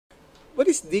What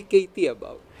is DKT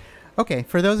about? Okay,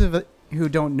 for those of who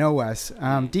don't know us,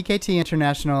 DKT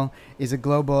International is a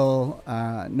global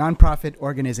nonprofit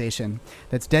organization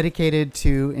that's dedicated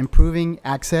to improving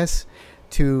access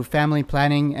to family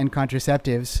planning and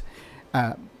contraceptives,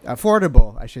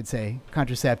 affordable, I should say,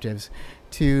 contraceptives,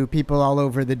 to people all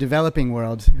over the developing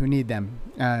world who need them.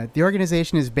 The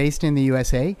organization is based in the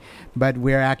USA, but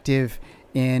we're active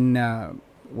in,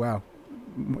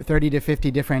 30 to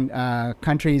 50 different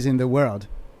countries in the world.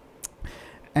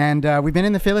 And we've been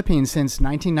in the Philippines since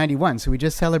 1991, so we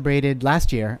just celebrated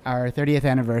last year our 30th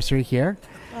anniversary here.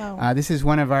 Wow. This is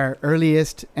one of our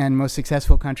earliest and most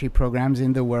successful country programs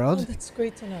in the world. Oh, that's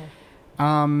great to know.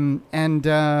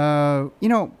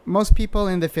 Most people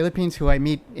in the Philippines who I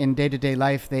meet in day-to-day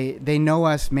life, they know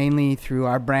us mainly through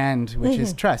our brand, which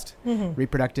is Trust,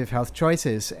 Reproductive Health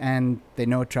Choices. And they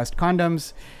know Trust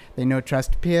Condoms, they know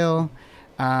Trust Pill.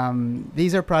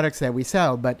 These are products that we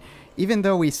sell, but even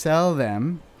though we sell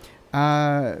them,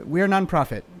 we're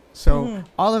nonprofit. So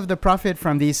all of the profit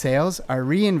from these sales are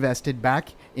reinvested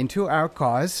back into our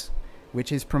cause,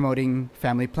 which is promoting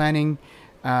family planning,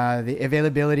 the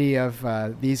availability of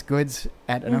these goods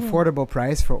at an affordable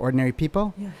price for ordinary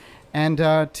people, and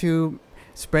to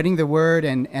spreading the word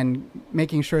and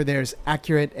making sure there's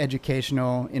accurate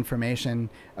educational information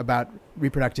about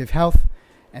reproductive health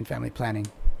and family planning.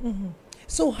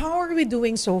 So how are we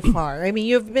doing so far? I mean,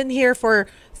 you've been here for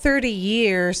 30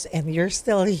 years and you're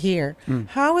still here.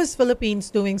 How is Philippines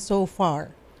doing so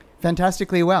far?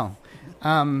 Fantastically well.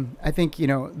 I think,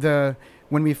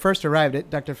 when we first arrived,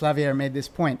 Dr. Flavier made this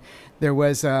point, there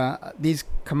was these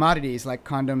commodities like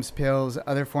condoms, pills,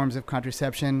 other forms of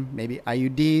contraception, maybe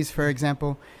IUDs, for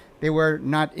example. They were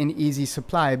not in easy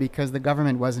supply because the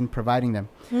government wasn't providing them.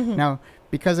 Now,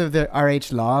 because of the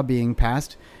RH law being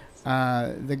passed,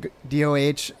 the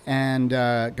DOH and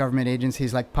government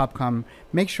agencies like POPCOM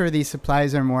make sure these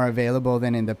supplies are more available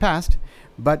than in the past,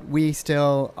 but we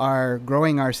still are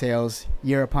growing our sales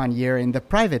year upon year in the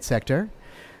private sector,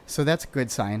 so that's a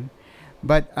good sign.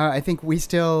 But I think we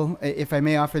still, if I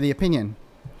may offer the opinion,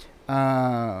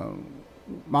 often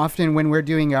when we're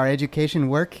doing our education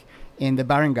work in the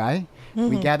barangay,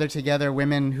 we gather together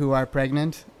women who are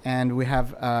pregnant, and we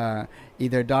have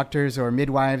either doctors or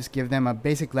midwives give them a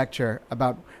basic lecture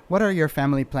about what are your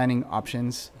family planning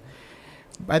options.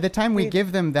 By the time we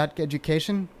give them that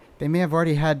education, they may have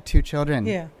already had 2 children.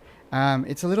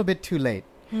 It's a little bit too late.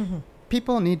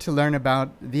 People need to learn about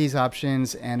these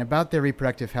options and about their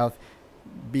reproductive health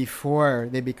before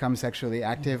they become sexually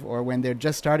active or when they're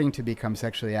just starting to become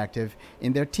sexually active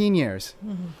in their teen years.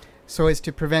 So as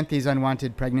to prevent these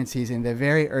unwanted pregnancies in the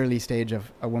very early stage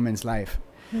of a woman's life.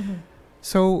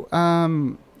 So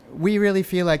we really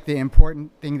feel like the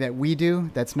important thing that we do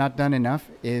that's not done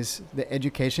enough is the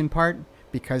education part,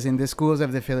 because in the schools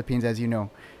of the Philippines, as you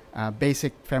know,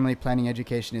 basic family planning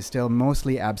education is still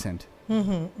mostly absent.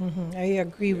 I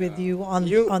agree with you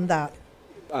on that.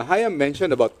 Hayam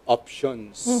mentioned about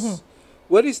options.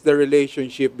 What is the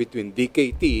relationship between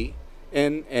DKT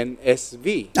and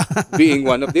NSV being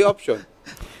one of the options?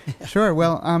 Sure.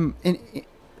 Well,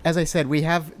 as I said, we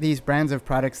have these brands of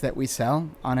products that we sell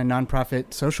on a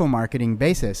nonprofit social marketing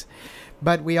basis.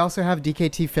 But we also have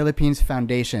DKT Philippines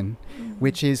Foundation,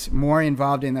 which is more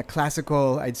involved in the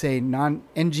classical, I'd say,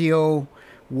 non-NGO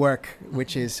work,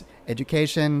 which is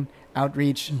education,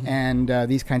 outreach, and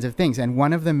these kinds of things. And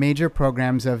one of the major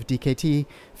programs of DKT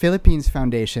Philippines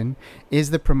Foundation is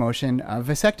the promotion of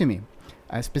vasectomy.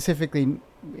 Specifically,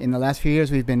 in the last few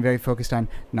years, we've been very focused on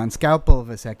non-scalpel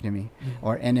vasectomy,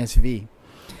 or NSV.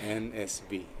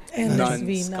 NSV.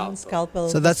 Non-scalpel.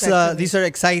 So that's these are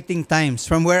exciting times.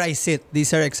 From where I sit,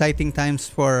 these are exciting times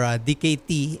for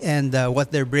DKT and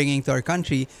what they're bringing to our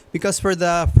country. Because for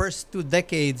the first 2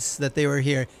 decades that they were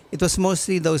here, it was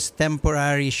mostly those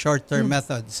temporary, short-term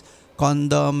methods,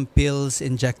 condom, pills,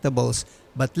 injectables.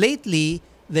 But lately,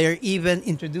 they're even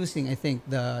introducing, I think,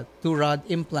 the 2-rod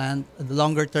implant, the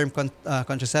longer-term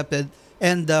contraceptive,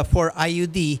 and for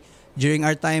IUD. During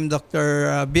our time,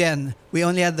 Dr. Bien, we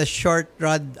only had the short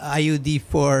rod IUD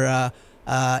for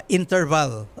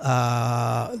interval.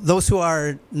 Those who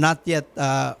are not yet,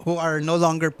 who are no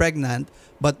longer pregnant,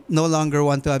 but no longer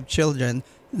want to have children.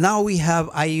 Now we have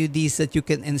IUDs that you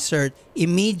can insert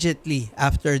immediately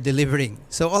after delivering.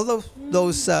 So all of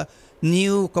those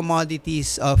new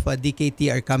commodities of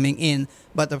DKT are coming in.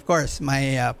 But of course,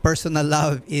 my personal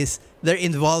love is their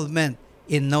involvement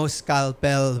in no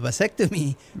scalpel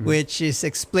vasectomy, which is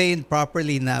explained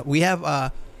properly now. We have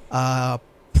a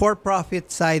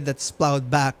for-profit side that's plowed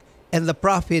back, and the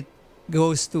profit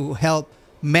goes to help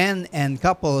men and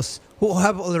couples who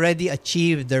have already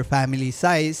achieved their family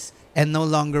size and no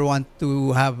longer want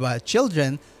to have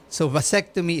children. So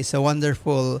vasectomy is a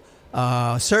wonderful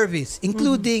service,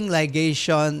 including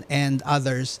ligation and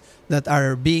others that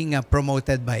are being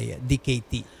promoted by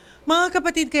DKT. Mga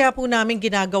kapatid, kaya po namin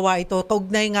ginagawa ito.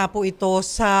 Kaugnay nga po ito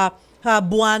sa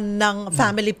buwan ng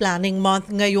Family Planning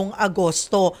Month ngayong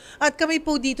Agosto. At kami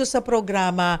po dito sa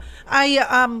programa ay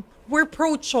we're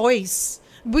pro-choice.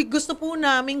 Gusto po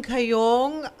namin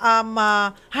kayong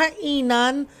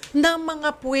hainan ng mga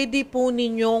pwede po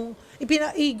ninyong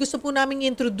gusto po namin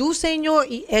i-introduce sa inyo,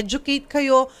 i-educate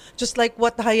kayo, just like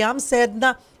what Hayam said,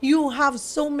 na you have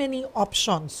so many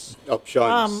options.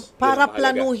 Para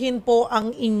planuhin po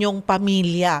ang inyong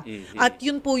pamilya. At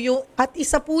yun po at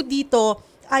isa po dito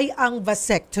ay ang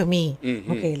vasectomy.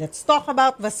 Okay, let's talk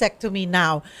about vasectomy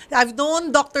now. I've known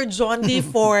Dr. John D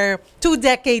for 2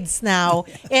 decades now,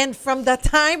 and from the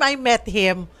time I met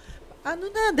him,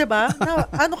 diba?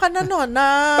 Ano ka na nun?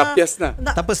 Tapyas na.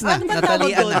 Tapos na. Ano bang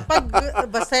Natalian tawag doon? na. Pag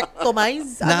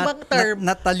vasectomize, ano bang term?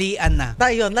 Natalian na.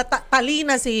 Ayun, tali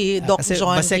na si Doc Kasi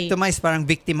John D. vasectomize parang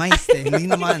victimized eh. Hindi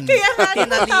naman. Kaya nga,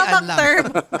 Tinalian lang. term.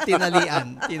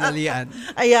 Tinalian.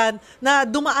 Ayan, na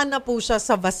dumaan na po siya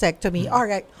sa vasectomy.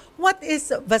 Alright, what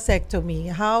is vasectomy?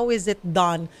 How is it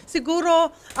done? Siguro,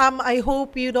 I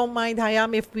hope you don't mind,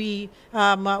 Hayam, if we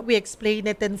explain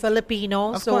it in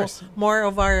Filipino. Of so course. more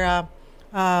of our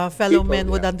fellow People, men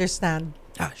would yeah. understand.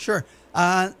 Sure.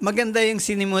 Maganda yung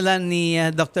sinimulan ni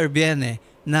Dr. Bien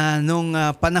na nung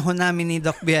panahon namin ni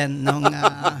Doc Bien,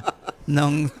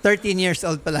 nung 13 years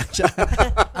old pa lang siya,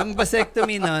 ang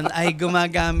vasectomy nun ay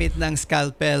gumagamit ng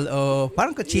scalpel o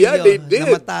parang kutsilyo na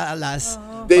mataalas.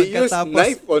 They used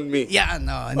knife on me. Yeah,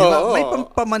 no. Di ba? May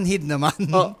pamanhid naman.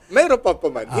 Mayroon pa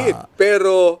pamanhid.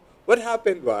 Pero what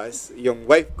happened was, yung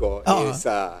wife ko is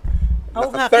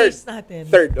Case natin.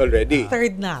 Third already.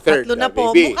 Third na. Third Tatlo na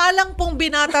po. baby. Mukha lang pong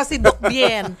binata si Doc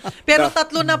Bien. Pero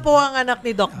tatlo na po ang anak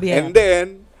ni Doc Bien. And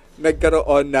then,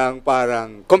 nagkaroon ng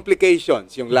parang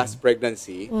complications yung last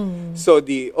pregnancy. So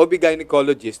the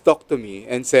OB-gynecologist talked to me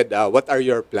and said, what are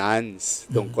your plans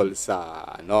tungkol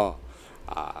sa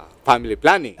family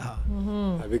planning?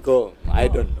 Sabi ko, I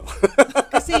don't know.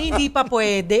 Kasi hindi pa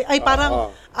pwede. Ay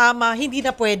parang hindi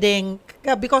na pwedeng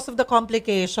because of the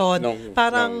complication. Nung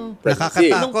Parang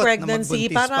nung na pregnancy,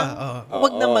 magbuntis parang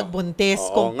wag na magbuntis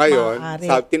kung ngayon, maaari.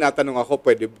 tinatanong ako,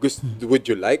 would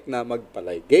you like na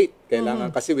magpaligate?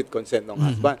 Kailangan kasi with consent ng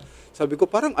husband. Sabi ko,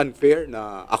 parang unfair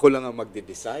na ako lang ang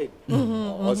magde-decide.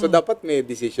 So, dapat may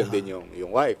decision din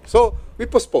yung wife. So, we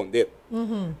postponed it.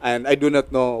 And I do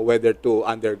not know whether to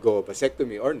undergo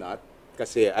vasectomy or not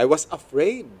kasi I was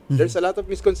afraid. There's a lot of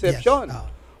misconception.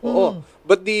 Yes.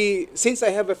 But since I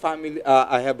have a family,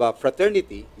 I have a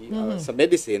fraternity sa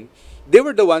medicine, they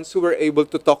were the ones who were able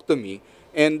to talk to me.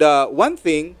 And one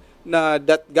thing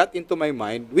that got into my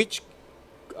mind, which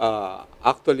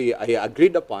actually I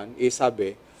agreed upon, is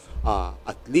sabi,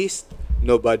 at least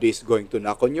nobody is going to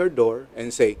knock on your door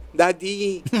and say,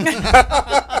 Daddy.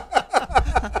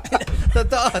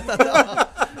 Totoo.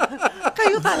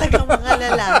 Kayo talagang mga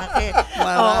lalaki.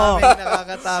 Maraming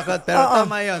nakakatakot. Pero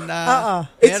tama yun.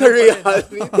 It's a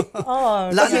reality.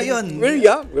 Lalo yun. We're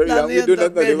young. Lalo We yun, do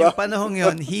not know, di ba? yung panahong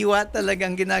yun, hiwa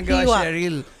talagang ginagawa Hiwa.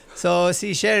 Cheryl. So,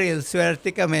 si Cheryl,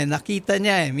 swerte kami. Nakita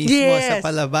niya mismo sa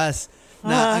palabas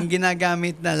na ang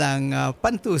ginagamit na lang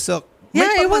pantusok.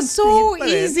 Yeah, it was so pamanhid pa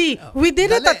rin. easy. We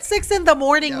did it Dali. at 6 in the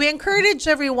morning. Yep. We encouraged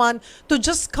everyone to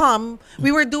just come.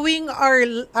 We were doing our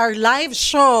live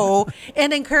show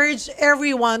and encouraged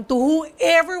everyone to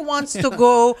whoever wants to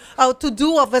go out to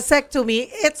do a vasectomy.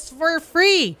 It's for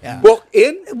free. Yeah. Walk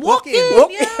in? Walk in.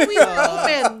 Walk Yeah, we were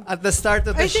open. At the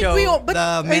start of the I think show, but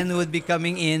the men would be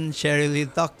coming in, Cheryl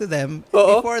would talk to them.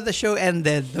 Oo. Before the show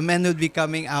ended, the men would be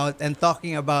coming out and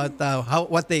talking about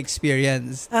what they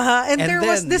experienced. And there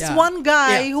was then, this yeah. one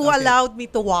guy Yeah, who okay. allowed me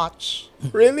to watch.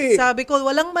 Really? Sabi ko,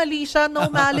 walang mali siya,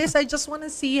 no malice. I just want to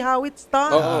see how it's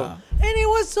done. And it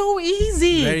was so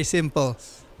easy. Very simple.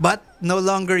 But no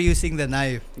longer using the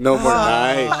knife. No more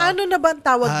knife. Paano na ba ang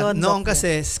tawag doon? Noong Doc?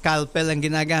 kasi scalpel ang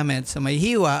ginagamit, so may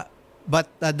hiwa, but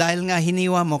dahil nga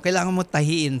hiniwa mo, kailangan mo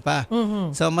tahiin pa.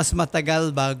 So mas matagal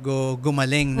bago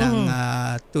gumaling ng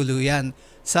tuluyan.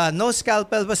 Sa no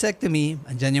scalpel vasectomy,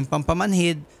 andyan yung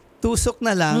pampamanhid, tusok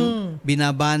na lang,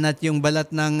 binabanat yung balat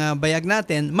ng bayag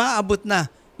natin, maaabot na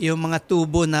yung mga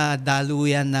tubo na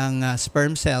daluyan ng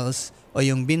sperm cells o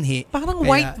yung binhi. Parang Kaya-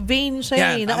 white vein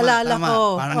siya Yeah, tama, naalala tama. ko.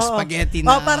 Parang Oo. spaghetti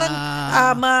na- Parang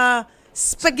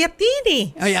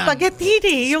spaghettini. Ayan.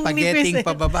 Spaghettini. Yung Spaghetting nipis,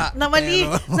 pababa. Na,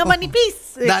 Pero- na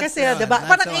manipis. That's Kasi, the one, diba? that's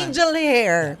Parang the one. angel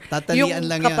hair. Tatalian yung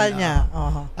lang kapal yun. niya.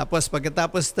 Oo. Tapos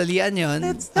pagkatapos talian yun,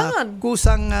 That's done.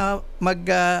 kusang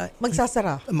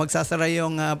Magsasara. magsasara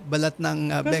yung balat ng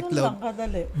Ganun backlog. lang,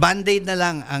 kadali. Band-aid na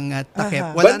lang ang takip.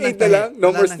 Aha. Wala Band-aid nang na lang? takip. No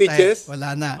Wala more nang stitches? takip. Wala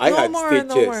na. I had stitches.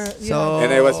 No more. So-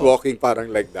 And I was walking parang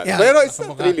like that. Yeah, Pero it's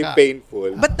not nakabukaka. really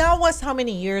painful. But that was how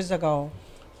many years ago?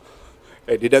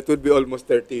 That would be almost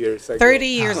 30 years ago. 30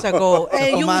 years ago.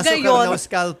 Yung Pumasok gayon, ka ng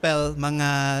scalpel, mga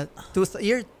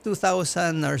year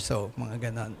 2000 or so,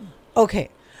 mga ganon. okay.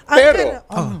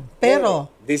 Pero,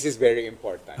 this is very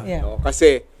important. Yeah. No?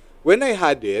 Kasi, when I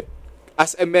had it,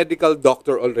 as a medical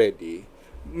doctor already,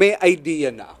 may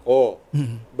idea na ako.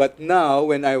 But now,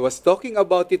 when I was talking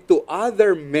about it to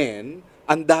other men,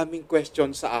 ang daming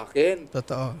questions sa akin.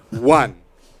 Totoo. One,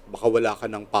 baka wala ka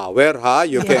ng power, ha?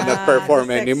 You cannot perform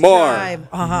the sex anymore. drive.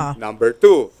 Aha. Number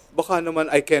two, baka naman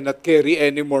I cannot carry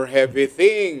any more heavy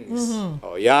things.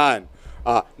 O, yan.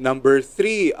 Number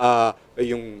three,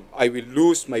 yung I will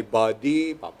lose my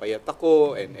body, papayat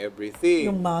ako, and everything.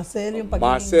 Yung muscle, yung pagiging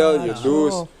Muscle, you macho.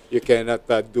 lose. You cannot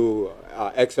do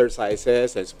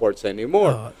exercises and sports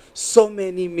anymore. So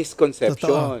many misconceptions.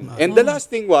 Totoo. And the last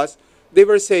thing was, they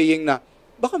were saying na,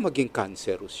 baka maging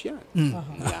cancerous yan.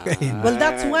 Okay. Well,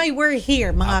 that's why we're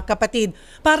here, mga kapatid,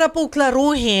 para po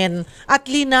klaruhin at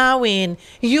linawin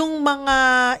yung mga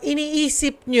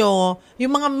iniisip nyo,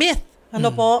 yung mga myth,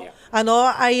 ano po,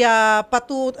 ay ano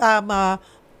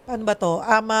ba to,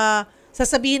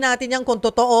 sasabihin natin yan kung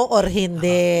totoo or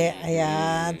hindi.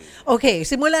 Ayan. Okay,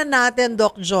 simulan natin,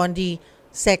 Doc John, the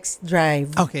sex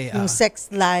drive. Okay, Yung sex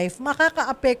life,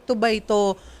 makakaapekto ba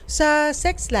ito sa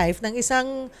sex life ng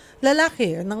isang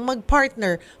lalaki, ng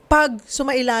mag-partner, pag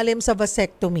sumailalim sa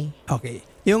vasectomy? Okay.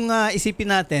 Yung isipin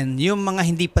natin, yung mga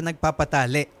hindi pa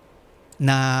nagpapatali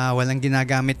na walang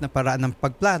ginagamit na paraan ng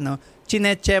pagplano,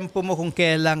 chinechempo mo kung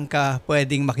kailan ka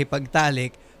pwedeng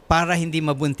makipagtalik para hindi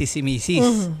mabuntis si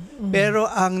misis. Pero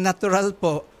ang natural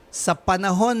po, sa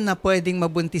panahon na pwedeng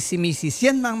mabuntis si misis,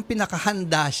 yan ang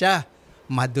pinakahanda siya.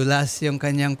 Madulas yung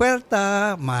kanyang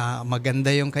puwerta,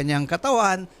 maganda yung kanyang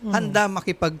katawan, handa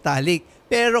makipagtalik.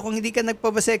 Pero kung hindi ka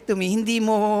nagpa-vasectomy, hindi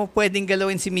mo pwedeng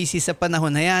galawin si misis sa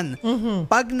panahon na yan.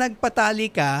 Pag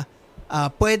nagpatali ka,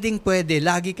 pwedeng-pwede,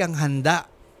 lagi kang handa.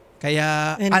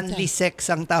 Kaya only sex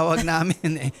ang tawag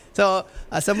namin eh. So,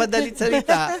 sa madalit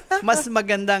salita, mas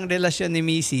magandang relasyon ni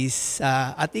misis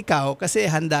at ikaw kasi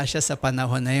handa siya sa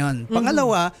panahon na yon.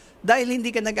 Pangalawa, dahil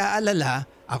hindi ka nag-aalala,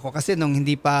 ako kasi nung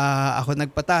hindi pa ako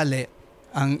nagpatali,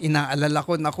 ang inaalala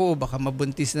ko, naku, baka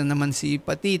mabuntis na naman si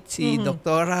Patit, si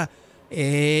Doktora.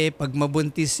 Pag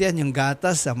mabuntis yan, yung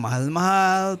gatas,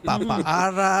 mahal-mahal,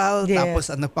 papaaral,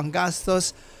 tapos ano pang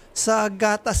gastos. Sa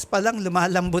gatas pa lang,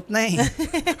 lumalambot na eh.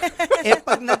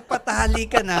 Pag nagpatali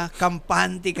ka na,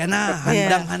 kampante ka na,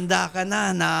 handang-handa ka na,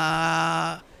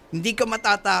 hindi ka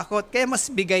matatakot, kaya mas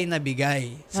bigay na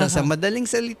bigay. So, sa madaling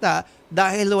salita,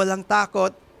 dahil walang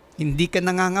takot, hindi ka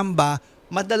nangangamba,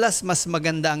 madalas mas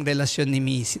maganda ang relasyon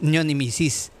nyo ni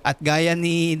Mrs. At gaya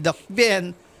ni Doc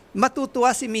Ben,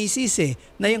 matutuwa si Mrs.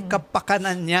 Na yung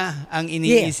kapakanan niya ang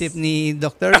iniisip ni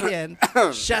Dr. Ben,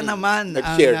 siya naman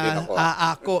ang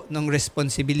aako ng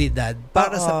responsibilidad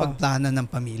para sa pagplano ng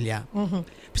pamilya.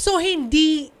 So,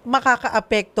 hindi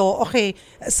makakaapekto,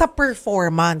 sa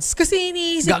performance. Kasi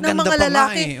iniisip ng Gaganda mga pa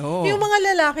lalaki, nga eh, oo. yung mga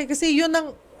lalaki, kasi yun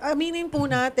ang, aminin po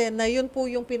natin na yun po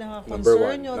yung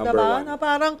pinaka-concern nyo, Number diba? one. Na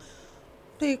parang,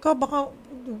 teka, baka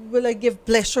will I give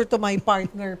pleasure to my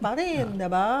partner pa rin,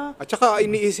 diba? At saka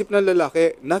iniisip ng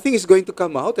lalaki, nothing is going to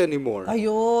come out anymore.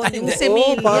 Ayun, yung hindi.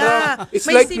 similya. It's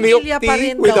May like milk similya pa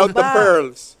rin tea without daw the ba?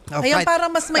 pearls. Ayan, para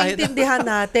mas maintindihan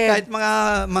natin. Kahit mga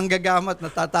manggagamot,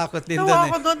 natatakot din doon Nawa eh.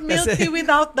 ko doon, milk tea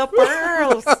without the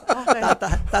pearls. Okay.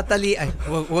 Tatali, ay,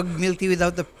 wag milk tea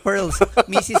without the pearls.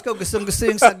 Misis ko, gustong-gusto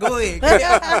yung sago eh.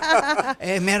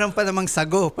 Meron pa namang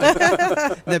sago.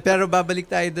 Pero babalik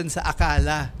tayo dun sa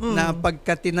akala na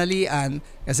pagkatinalian,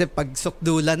 kasi pag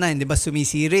sukdula na, hindi ba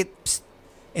sumisirit?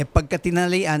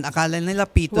 Pagkatinalian, akala nila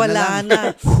pito Wala na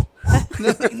lang.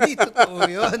 Hindi totoo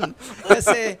yun.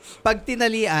 Kasi pag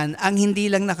tinalian, ang hindi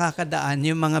lang nakakadaan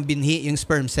yung mga binhi, yung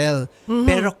sperm cell.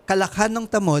 Pero kalakhan ng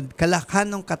tamod, kalakhan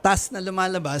ng katas na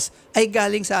lumalabas ay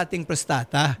galing sa ating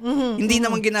prostata. Hindi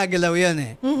naman ginagalaw yun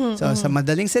eh. So sa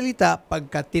madaling salita,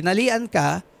 pagka tinalian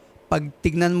ka, pag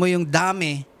tignan mo yung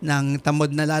dami ng tamod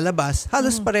na lalabas,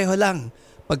 halos pareho lang.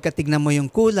 pagkatignan mo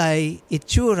yung kulay,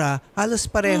 itsura, halos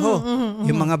pareho.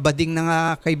 Yung mga bading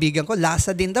na kaibigan ko,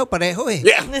 lasa din daw, pareho eh.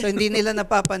 Yeah. So hindi nila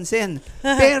napapansin.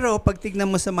 Pero pag tignan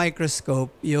mo sa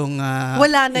microscope, yung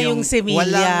Wala na yung semilya.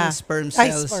 walang sperm Ay,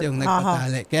 cells sperm. yung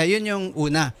nagpatali. Kaya yun yung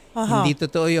una. Hindi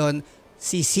totoo yun.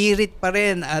 Sisirit pa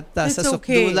rin at It's sa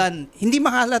sukdulan, hindi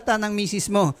mahalata ng misis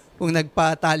mo kung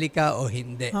nagpatali ka o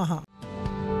hindi.